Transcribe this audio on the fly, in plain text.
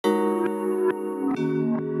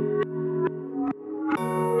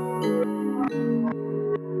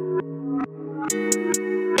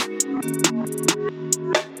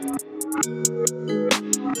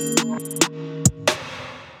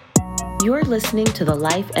listening to the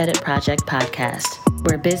Life Edit Project podcast,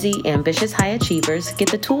 where busy, ambitious high achievers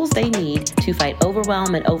get the tools they need to fight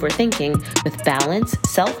overwhelm and overthinking with balance,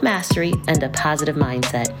 self-mastery, and a positive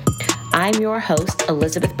mindset. I'm your host,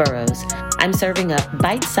 Elizabeth Burrows. I'm serving up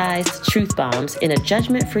bite-sized truth bombs in a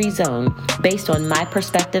judgment-free zone based on my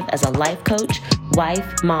perspective as a life coach,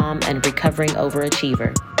 wife, mom, and recovering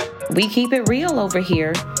overachiever. We keep it real over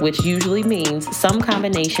here, which usually means some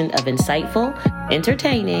combination of insightful,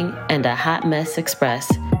 entertaining, and a hot mess express.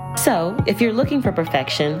 So, if you're looking for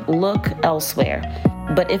perfection, look elsewhere.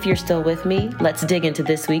 But if you're still with me, let's dig into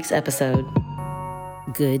this week's episode.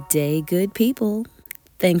 Good day, good people.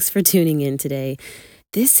 Thanks for tuning in today.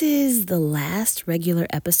 This is the last regular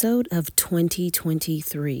episode of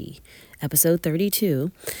 2023, episode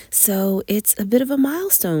 32. So it's a bit of a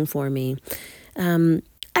milestone for me.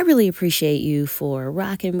 I really appreciate you for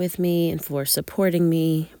rocking with me and for supporting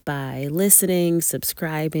me by listening,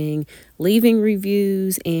 subscribing, leaving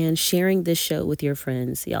reviews, and sharing this show with your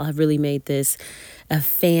friends. Y'all have really made this a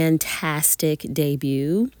fantastic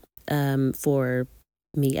debut for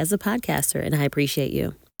me as a podcaster, and I appreciate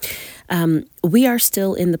you. We are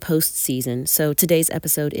still in the post-season, so today's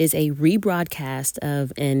episode is a rebroadcast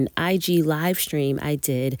of an IG live stream I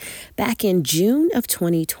did back in June of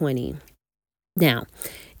 2020. Now,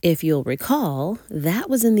 if you'll recall, that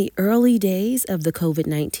was in the early days of the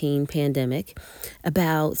COVID-19 pandemic,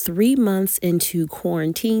 about 3 months into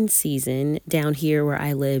quarantine season down here where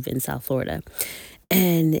I live in South Florida.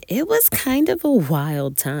 And it was kind of a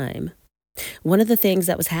wild time. One of the things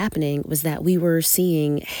that was happening was that we were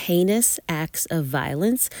seeing heinous acts of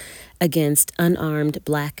violence against unarmed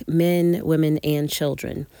Black men, women, and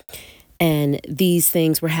children. And these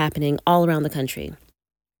things were happening all around the country.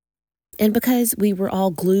 And because we were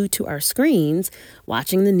all glued to our screens,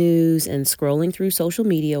 watching the news and scrolling through social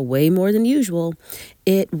media way more than usual,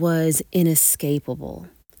 it was inescapable.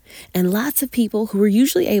 And lots of people who were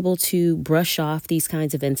usually able to brush off these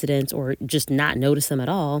kinds of incidents or just not notice them at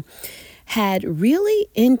all had really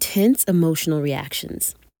intense emotional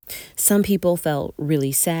reactions. Some people felt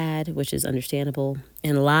really sad, which is understandable,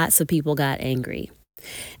 and lots of people got angry.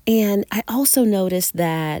 And I also noticed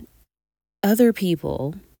that other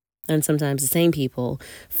people, and sometimes the same people,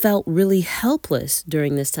 felt really helpless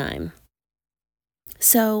during this time.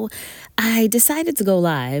 So I decided to go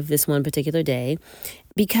live this one particular day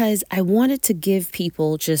because I wanted to give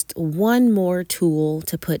people just one more tool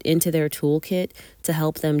to put into their toolkit to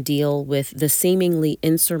help them deal with the seemingly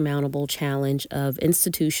insurmountable challenge of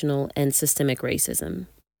institutional and systemic racism.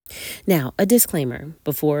 Now, a disclaimer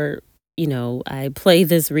before, I play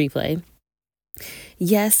this replay.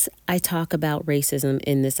 Yes, I talk about racism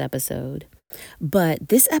in this episode, but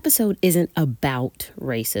this episode isn't about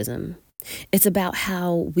racism. It's about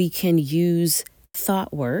how we can use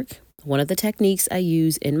thought work, one of the techniques I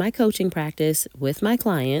use in my coaching practice with my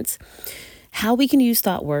clients, how we can use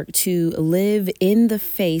thought work to live in the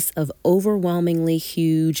face of overwhelmingly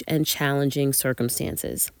huge and challenging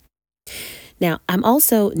circumstances. Now, I'm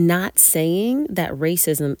also not saying that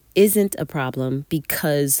racism isn't a problem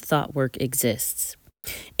because thought work exists.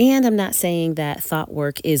 And I'm not saying that thought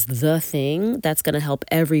work is the thing that's going to help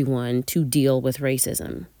everyone to deal with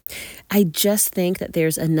racism. I just think that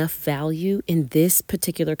there's enough value in this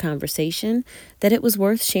particular conversation that it was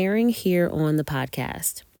worth sharing here on the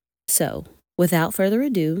podcast. So, without further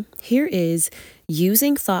ado, here is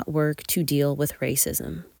using thought work to deal with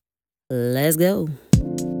racism. Let's go.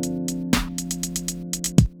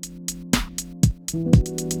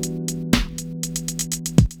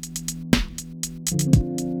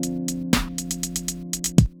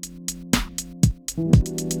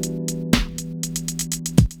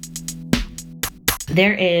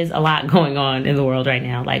 There is a lot going on in the world right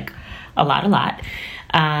now, like a lot.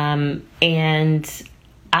 And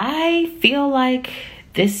I feel like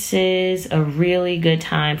this is a really good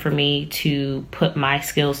time for me to put my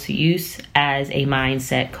skills to use as a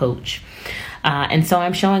mindset coach. And so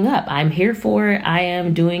I'm showing up. I'm here for it. I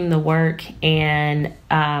am doing the work. And,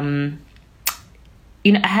 I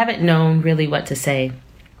haven't known really what to say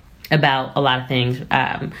about a lot of things.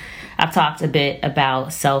 I've talked a bit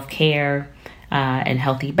about self-care and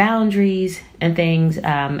healthy boundaries and things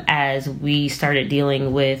as we started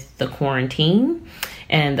dealing with the quarantine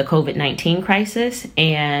and the COVID-19 crisis.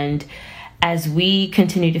 And as we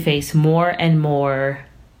continue to face more and more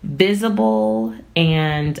visible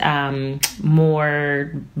and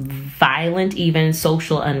more violent, even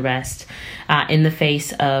social unrest in the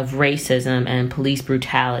face of racism and police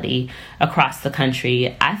brutality across the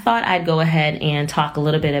country, I thought I'd go ahead and talk a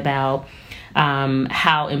little bit about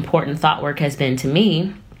how important thought work has been to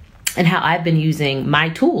me and how I've been using my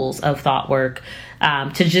tools of thought work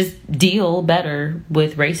to just deal better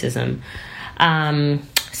with racism.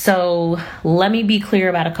 So let me be clear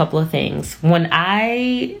about a couple of things. When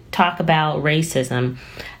I talk about racism,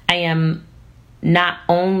 I am not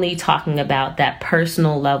only talking about that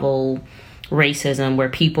personal level racism where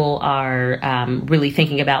people are really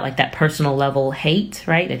thinking about like that personal level hate,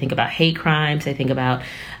 right? They think about hate crimes. They think about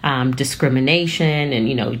discrimination and,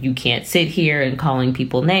 you can't sit here and calling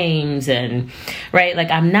people names and, right? Like,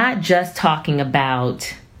 I'm not just talking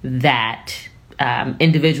about that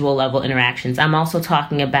individual level interactions. I'm also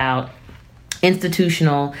talking about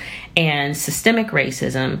institutional and systemic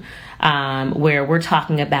racism, where we're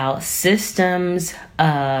talking about systems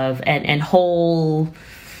of and whole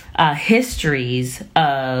histories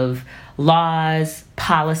of laws,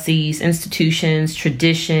 policies, institutions,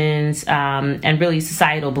 traditions, and really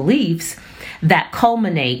societal beliefs that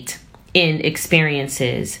culminate in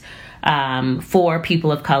experiences for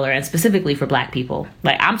people of color and specifically for Black people.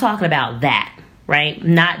 Like, I'm talking about that, right?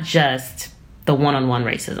 Not just the one-on-one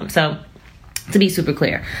racism. So to be super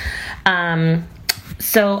clear.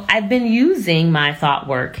 So I've been using my thought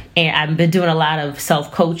work, and I've been doing a lot of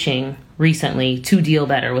self-coaching recently to deal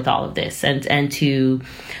better with all of this and to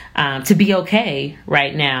be okay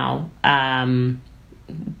right now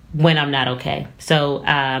when I'm not okay. So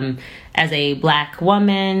as a Black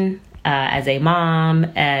woman, as a mom,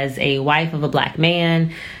 as a wife of a Black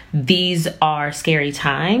man, these are scary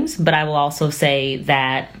times, but I will also say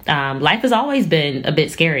that life has always been a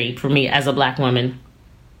bit scary for me as a Black woman.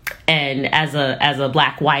 And as a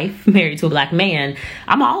Black wife married to a Black man,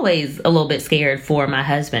 I'm always a little bit scared for my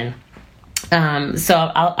husband.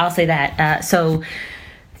 So I'll say that. So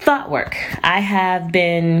thought work. I have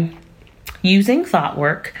been using thought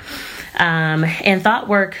work. And thought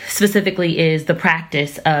work specifically is the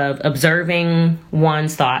practice of observing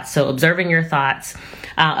one's thoughts. So observing your thoughts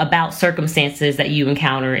about circumstances that you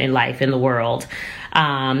encounter in life, in the world,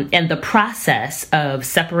 and the process of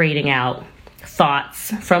separating out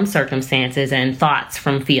thoughts from circumstances and thoughts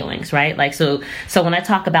from feelings, right? Like, so when I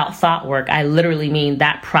talk about thought work, I literally mean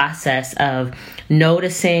that process of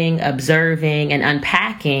noticing, observing, and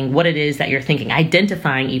unpacking what it is that you're thinking,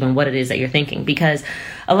 identifying even what it is that you're thinking, because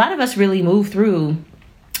a lot of us really move through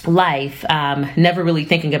life never really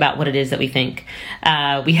thinking about what it is that we think.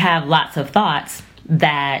 We have lots of thoughts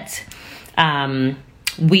that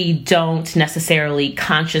we don't necessarily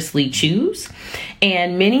consciously choose.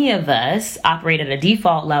 And many of us operate at a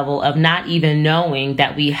default level of not even knowing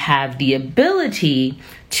that we have the ability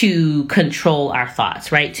to control our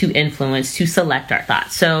thoughts, right? To influence, to select our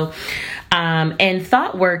thoughts. So, and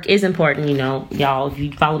thought work is important. Y'all, if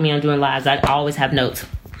you follow me on Doing Lives, I always have notes.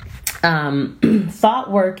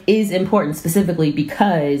 Thought work is important specifically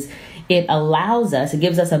because it allows us, it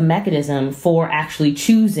gives us a mechanism for actually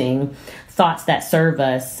choosing thoughts that serve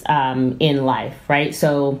us in life, right?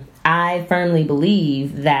 So I firmly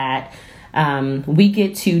believe that we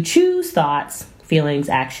get to choose thoughts, feelings,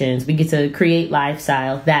 actions. We get to create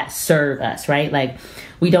lifestyles that serve us, right? Like,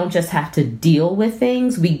 we don't just have to deal with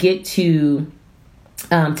things. We get to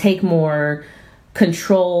take more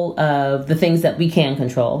control of the things that we can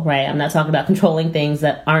control, right? I'm not talking about controlling things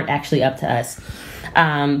that aren't actually up to us.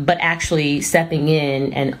 But actually stepping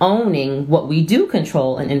in and owning what we do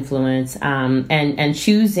control and influence, and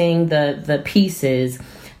choosing the pieces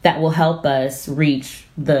that will help us reach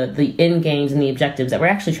the end games and the objectives that we're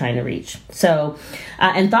actually trying to reach. So,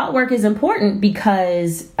 and thought work is important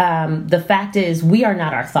because the fact is we are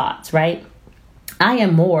not our thoughts, right? I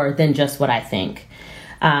am more than just what I think.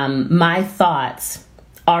 My thoughts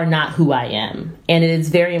are not who I am. And it is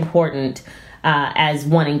very important as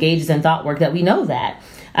one engages in thought work that we know that.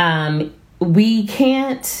 We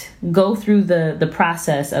can't go through the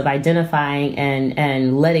process of identifying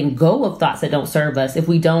and letting go of thoughts that don't serve us if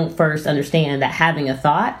we don't first understand that having a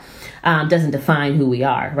thought doesn't define who we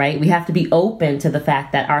are, right? We have to be open to the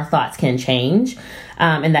fact that our thoughts can change,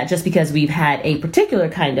 and that just because we've had a particular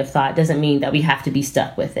kind of thought doesn't mean that we have to be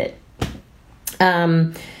stuck with it.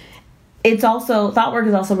 Thought work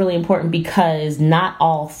is also really important because not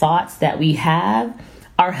all thoughts that we have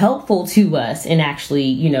are helpful to us in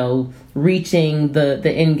actually, reaching the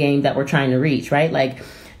end game that we're trying to reach, right? Like,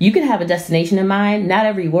 you can have a destination in mind. Not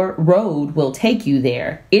every road will take you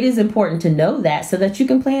there. It is important to know that so that you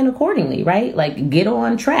can plan accordingly, right? Like, get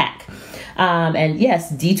on track. And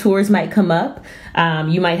yes, detours might come up.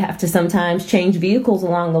 You might have to sometimes change vehicles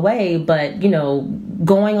along the way, but,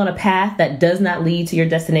 going on a path that does not lead to your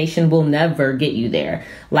destination will never get you there.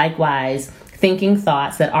 Likewise, thinking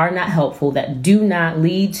thoughts that are not helpful, that do not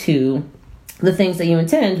lead to the things that you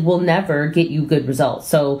intend will never get you good results.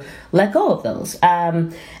 So let go of those.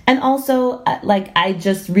 And also, I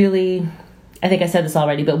think I said this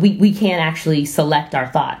already, but we can't actually select our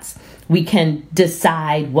thoughts. We can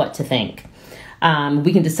decide what to think.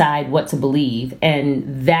 We can decide what to believe.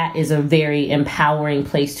 And that is a very empowering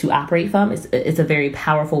place to operate from. It's a very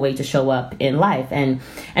powerful way to show up in life. And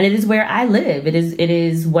it is where I live. It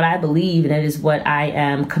is what I believe, and it is what I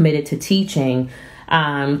am committed to teaching.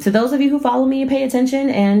 To those of you who follow me and pay attention,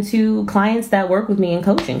 and to clients that work with me in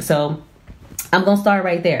coaching. So I'm going to start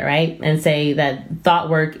right there, right? And say that thought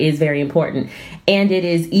work is very important. And it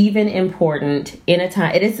is even important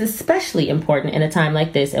it is especially important in a time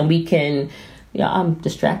like this. And we can, I'm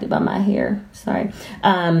distracted by my hair. Sorry.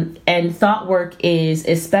 And thought work is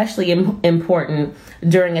especially important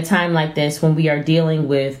during a time like this, when we are dealing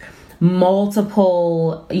with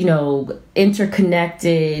multiple,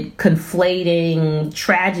 interconnected, conflating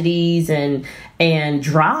tragedies and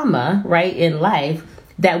drama, right, in life,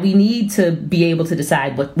 that we need to be able to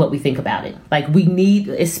decide what we think about it. Like, we need,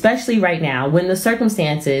 especially right now when the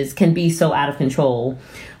circumstances can be so out of control,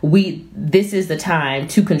 this is the time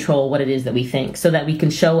to control what it is that we think, so that we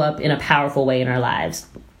can show up in a powerful way in our lives.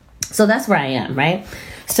 So that's where I am, right?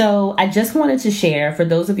 So I just wanted to share, for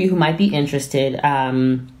those of you who might be interested,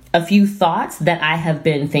 a few thoughts that I have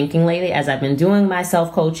been thinking lately as I've been doing my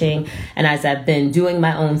self-coaching and as I've been doing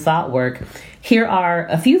my own thought work. Here are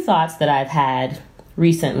a few thoughts that I've had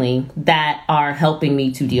recently that are helping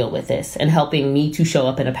me to deal with this and helping me to show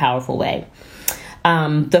up in a powerful way.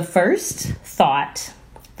 The first thought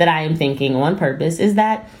that I am thinking on purpose is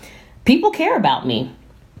that people care about me.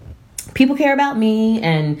 People care about me,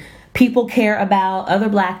 and people care about other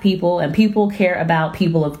Black people, and people care about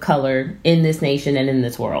people of color in this nation and in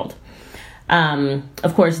this world.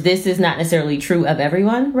 Of course, this is not necessarily true of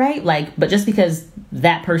everyone, right? But just because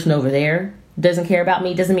that person over there doesn't care about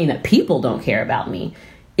me doesn't mean that people don't care about me.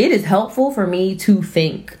 It is helpful for me to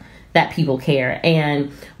think that people care.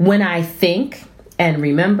 And when I think and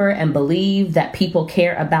remember and believe that people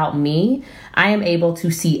care about me, I am able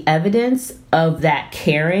to see evidence of that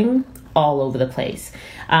caring all over the place.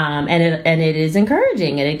 And it is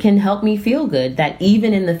encouraging, and it can help me feel good that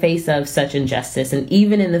even in the face of such injustice, and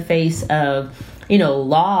even in the face of,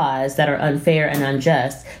 laws that are unfair and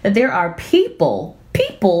unjust, that there are people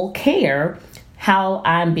care how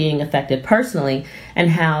I'm being affected personally, and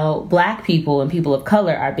how Black people and people of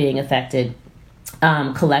color are being affected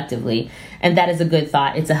collectively. And that is a good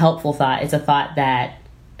thought. It's a helpful thought. It's a thought that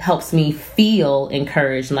helps me feel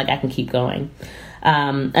encouraged and like I can keep going.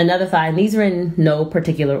 Another thought, and these are in no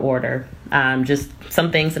particular order, just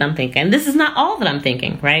some things that I'm thinking. This is not all that I'm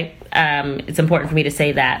thinking, right? It's important for me to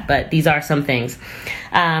say that, but these are some things.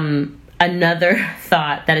 Another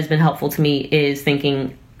thought that has been helpful to me is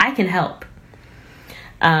thinking, I can help.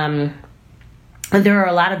 There are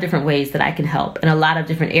a lot of different ways that I can help, and a lot of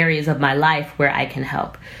different areas of my life where I can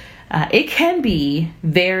help. It can be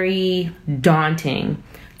very daunting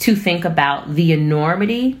to think about the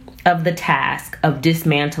enormity of the task of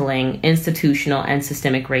dismantling institutional and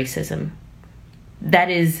systemic racism.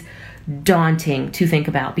 That is daunting to think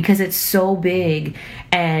about because it's so big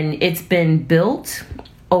and it's been built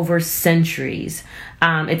over centuries.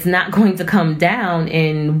 It's not going to come down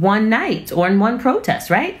in one night or in one protest,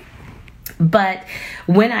 right? But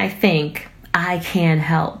when I think I can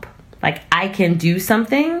help, like I can do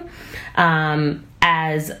something,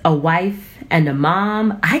 as a wife and a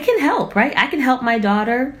mom, I can help, right? I can help my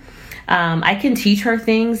daughter. I can teach her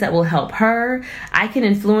things that will help her. I can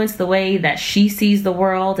influence the way that she sees the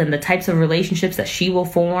world and the types of relationships that she will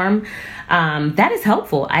form. That is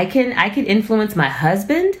helpful. I can influence my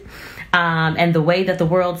husband, and the way that the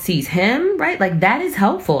world sees him, right? Like that is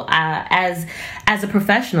helpful as a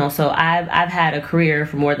professional. So I've had a career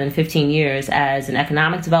for more than 15 years as an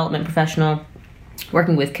economic development professional,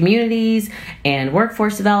 working with communities and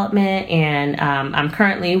workforce development. And I'm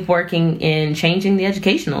currently working in changing the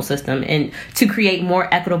educational system and to create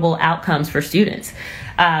more equitable outcomes for students.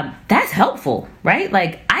 That's helpful, right?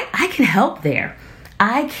 Like I can help there.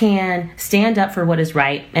 I can stand up for what is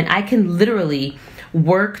right, and I can literally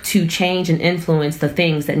work to change and influence the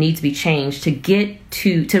things that need to be changed to get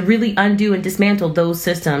to really undo and dismantle those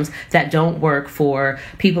systems that don't work for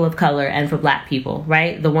people of color and for Black people,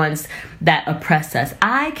 right? The ones that oppress us.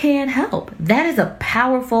 I can help. That is a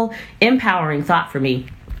powerful, empowering thought for me.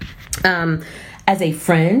 As a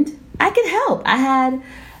friend, I can help. I had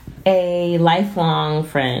a lifelong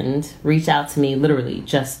friend reach out to me literally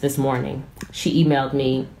just this morning. She emailed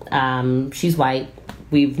me. She's white.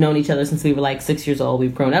 We've known each other since we were like 6 years old.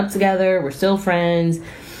 We've grown up together. We're still friends.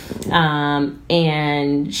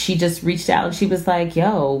 And she just reached out and she was like,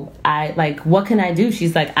 yo, what can I do?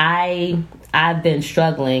 She's like, I've been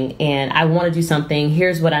struggling and I want to do something.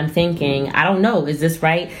 Here's what I'm thinking. I don't know. Is this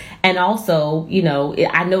right? And also,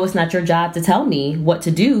 I know it's not your job to tell me what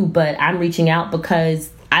to do, but I'm reaching out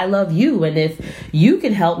because I love you. And if you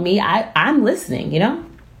can help me, I'm listening,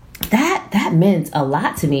 That meant a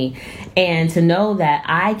lot to me. And to know that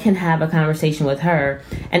I can have a conversation with her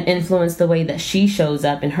and influence the way that she shows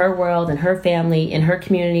up in her world, in her family, in her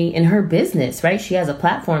community, in her business, right? She has a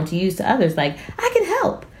platform to use to others. Like, I can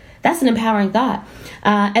help. That's an empowering thought.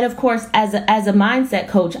 And of course, as a mindset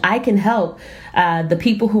coach, I can help the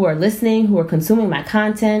people who are listening, who are consuming my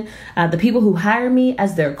content, the people who hire me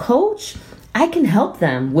as their coach. I can help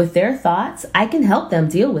them with their thoughts. I can help them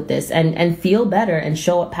deal with this and feel better and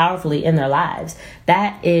show up powerfully in their lives.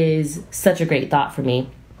 That is such a great thought for me.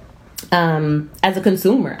 As a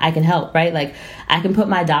consumer, I can help, right? Like, I can put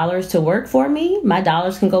my dollars to work for me. My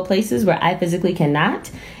dollars can go places where I physically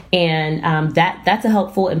cannot. And that's a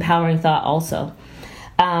helpful, empowering thought also.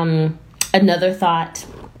 Another thought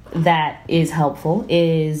that is helpful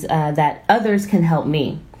is that others can help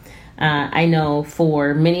me. I know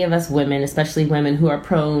for many of us women, especially women who are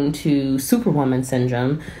prone to superwoman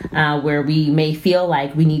syndrome, where we may feel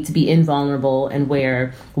like we need to be invulnerable and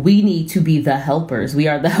where we need to be the helpers. We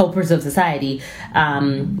are the helpers of society.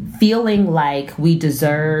 Feeling like we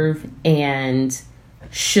deserve and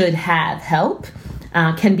should have help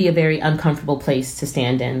can be a very uncomfortable place to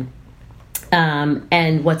stand in.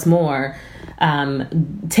 And what's more,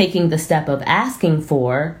 taking the step of asking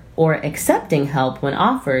for or accepting help when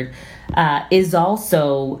offered is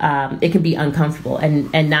also, it can be uncomfortable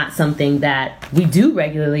and not something that we do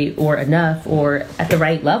regularly or enough or at the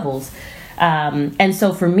right levels. And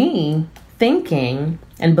so for me, thinking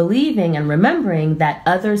and believing and remembering that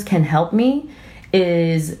others can help me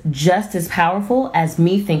is just as powerful as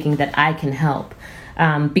me thinking that I can help.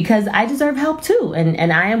 Because I deserve help too,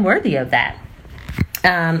 and I am worthy of that.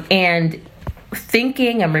 And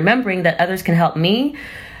thinking and remembering that others can help me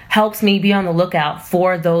helps me be on the lookout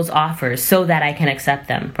for those offers so that I can accept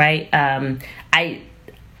them, right?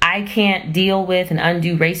 I can't deal with and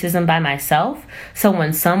undo racism by myself. So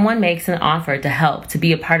when someone makes an offer to help, to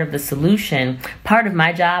be a part of the solution, part of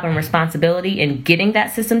my job and responsibility in getting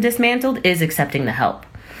that system dismantled is accepting the help.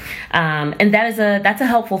 And that's a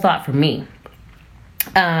helpful thought for me.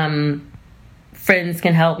 Friends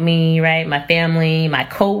can help me, right? My family, my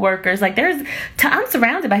co-workers, I'm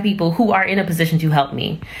surrounded by people who are in a position to help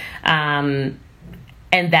me. And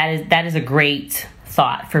that is a great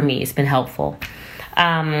thought for me. It's been helpful.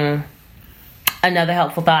 Another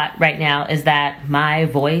helpful thought right now is that my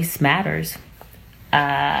voice matters.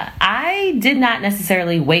 I did not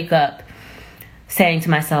necessarily wake up saying to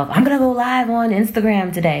myself, I'm going to go live on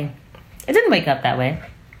Instagram today. It didn't wake up that way.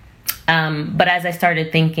 But as I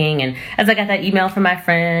started thinking and as I got that email from my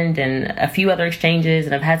friend and a few other exchanges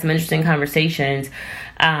and I've had some interesting conversations,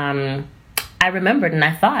 I remembered and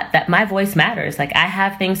I thought that my voice matters. Like, I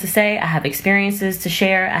have things to say, I have experiences to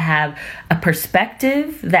share, I have a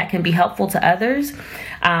perspective that can be helpful to others.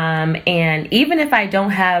 And even if I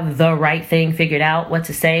don't have the right thing figured out what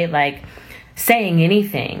to say, like saying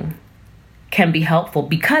anything can be helpful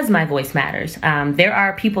because my voice matters. There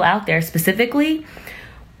are people out there specifically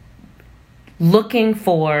looking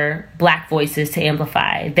for Black voices to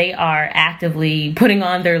amplify. They are actively putting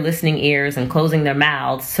on their listening ears and closing their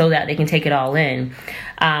mouths so that they can take it all in.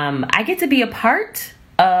 I get to be a part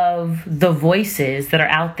of the voices that are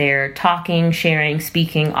out there talking, sharing,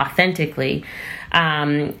 speaking authentically.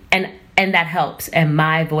 And that helps. And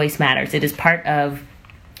my voice matters. It is part of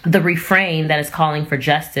the refrain that is calling for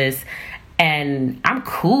justice. And I'm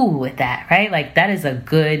cool with that, right? Like, that is a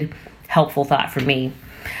good, helpful thought for me.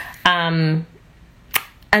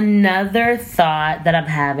 Another thought that I'm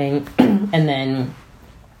having, and then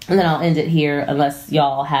I'll end it here unless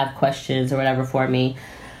y'all have questions or whatever for me.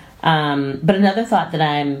 But another thought that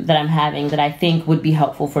I'm having that I think would be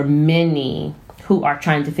helpful for many who are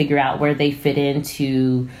trying to figure out where they fit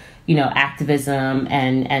into, activism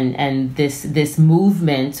and this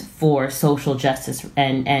movement for social justice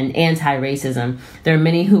and anti-racism. There are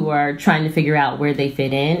many who are trying to figure out where they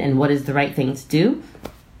fit in and what is the right thing to do.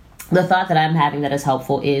 The thought that I'm having that is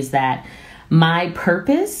helpful is that my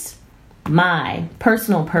purpose, my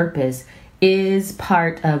personal purpose, is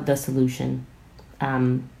part of the solution.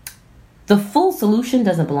 The full solution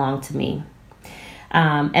doesn't belong to me.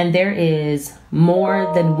 And there is more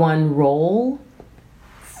than one role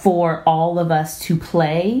for all of us to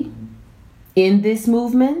play in this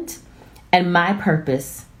movement. And my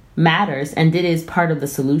purpose matters, and it is part of the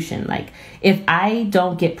solution. Like, if I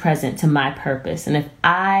don't get present to my purpose, and if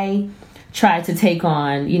I try to take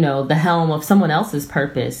on, the helm of someone else's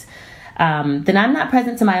purpose, then I'm not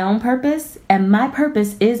present to my own purpose, and my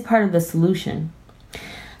purpose is part of the solution.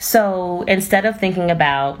 So instead of thinking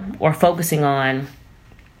about or focusing on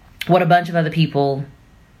what a bunch of other people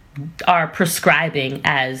are prescribing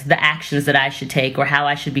as the actions that I should take or how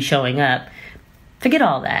I should be showing up, forget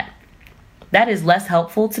all that. That is less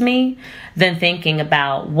helpful to me than thinking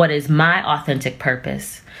about what is my authentic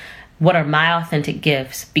purpose. What are my authentic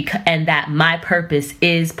gifts? And that my purpose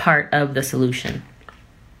is part of the solution.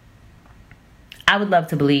 I would love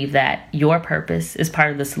to believe that your purpose is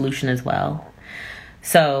part of the solution as well.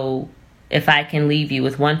 So if I can leave you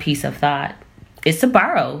with one piece of thought, it's to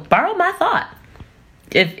borrow my thought.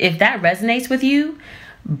 If that resonates with you,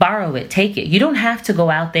 borrow it, take it. You don't have to go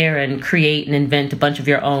out there and create and invent a bunch of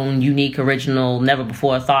your own unique, original, never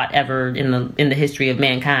before thought ever in the history of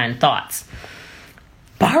mankind thoughts.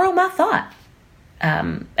 Borrow my thought.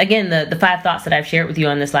 Again, the 5 thoughts that I've shared with you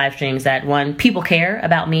on this live stream is that 1, people care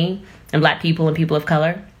about me and Black people and people of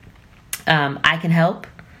color. I can help.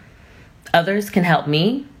 Others can help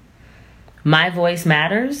me. My voice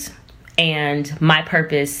matters. And my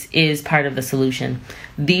purpose is part of the solution.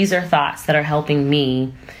 These are thoughts that are helping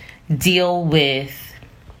me deal with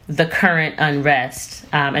the current unrest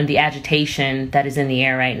and the agitation that is in the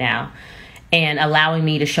air right now, and allowing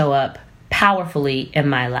me to show up powerfully in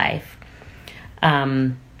my life.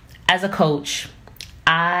 As a coach,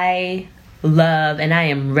 I love and I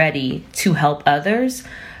am ready to help others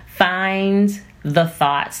find the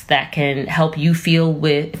thoughts that can help you feel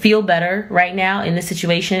better right now in this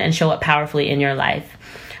situation and show up powerfully in your life.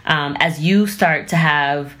 As you start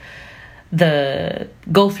to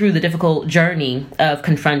go through the difficult journey of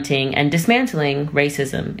confronting and dismantling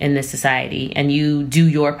racism in this society, and you do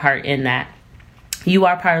your part in that. You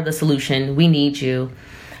are part of the solution. We need you.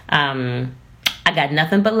 I got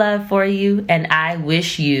nothing but love for you, and I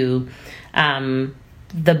wish you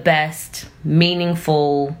the best,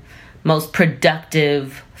 meaningful, most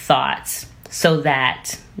productive thoughts so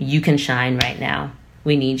that you can shine right now.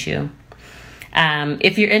 We need you.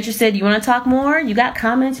 If you're interested, you want to talk more, you got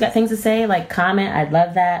comments, you got things to say, like comment. I'd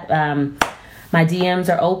love that. My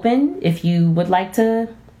DMs are open. If you would like to,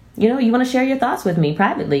 you want to share your thoughts with me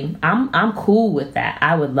privately, I'm cool with that.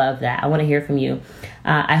 I would love that. I want to hear from you.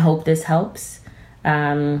 I hope this helps.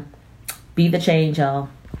 Be the change, y'all.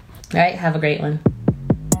 All right. Have a great one.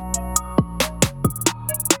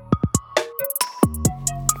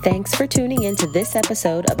 Thanks for tuning in to this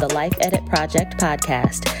episode of the Life Edit Project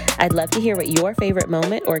podcast. I'd love to hear what your favorite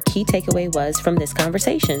moment or key takeaway was from this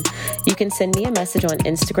conversation. You can send me a message on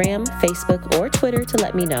Instagram, Facebook, or Twitter to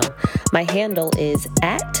let me know. My handle is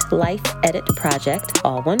 @LifeEditProject,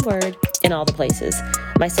 all one word, in all the places.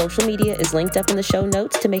 My social media is linked up in the show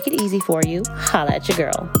notes to make it easy for you. Holla at your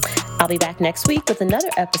girl. I'll be back next week with another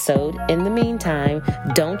episode. In the meantime,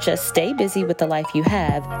 don't just stay busy with the life you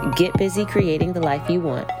have. Get busy creating the life you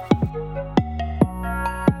want.